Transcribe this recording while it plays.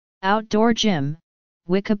Outdoor gym,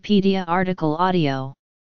 Wikipedia article audio.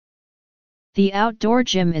 The outdoor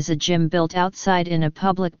gym is a gym built outside in a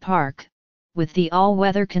public park, with the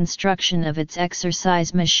all-weather construction of its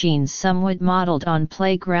exercise machines somewhat modeled on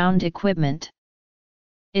playground equipment.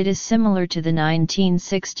 It is similar to the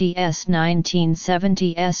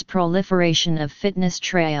 1960s-1970s proliferation of fitness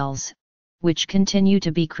trails, which continue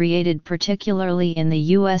to be created particularly in the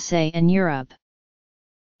USA and Europe.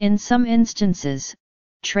 In some instances,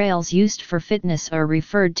 trails used for fitness are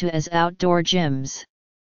referred to as outdoor gyms.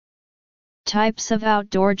 Types of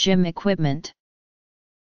outdoor gym equipment.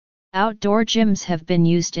 Outdoor gyms have been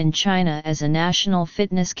used in China as a national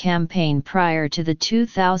fitness campaign prior to the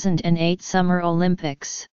 2008 Summer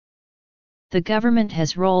Olympics. The government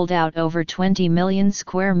has rolled out over 20 million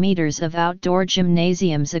square meters of outdoor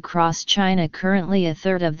gymnasiums across China. Currently, a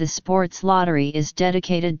third of the sports lottery is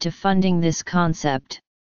dedicated to funding this concept.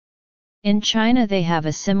 In China, they have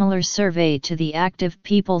a similar survey to the Active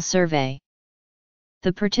People Survey.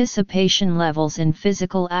 The participation levels in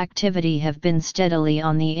physical activity have been steadily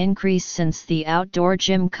on the increase since the outdoor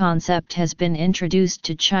gym concept has been introduced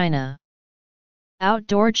to China.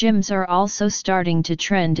 Outdoor gyms are also starting to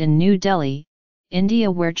trend in New Delhi,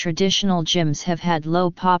 India, where traditional gyms have had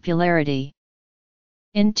low popularity.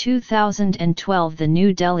 In 2012, the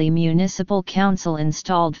New Delhi Municipal Council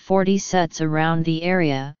installed 40 sets around the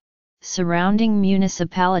area. Surrounding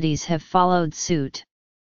municipalities have followed suit.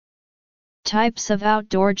 Types of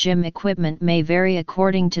outdoor gym equipment may vary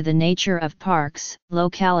according to the nature of parks,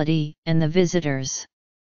 locality, and the visitors.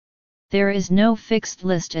 There is no fixed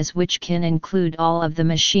list as which can include all of the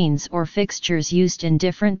machines or fixtures used in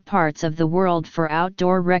different parts of the world for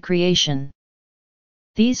outdoor recreation.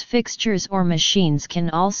 These fixtures or machines can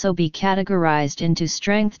also be categorized into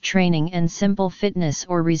strength training and simple fitness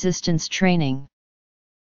or resistance training.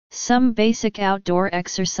 Some basic outdoor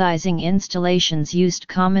exercising installations used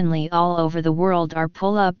commonly all over the world are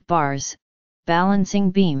pull-up bars,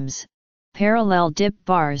 balancing beams, parallel dip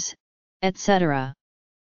bars, etc.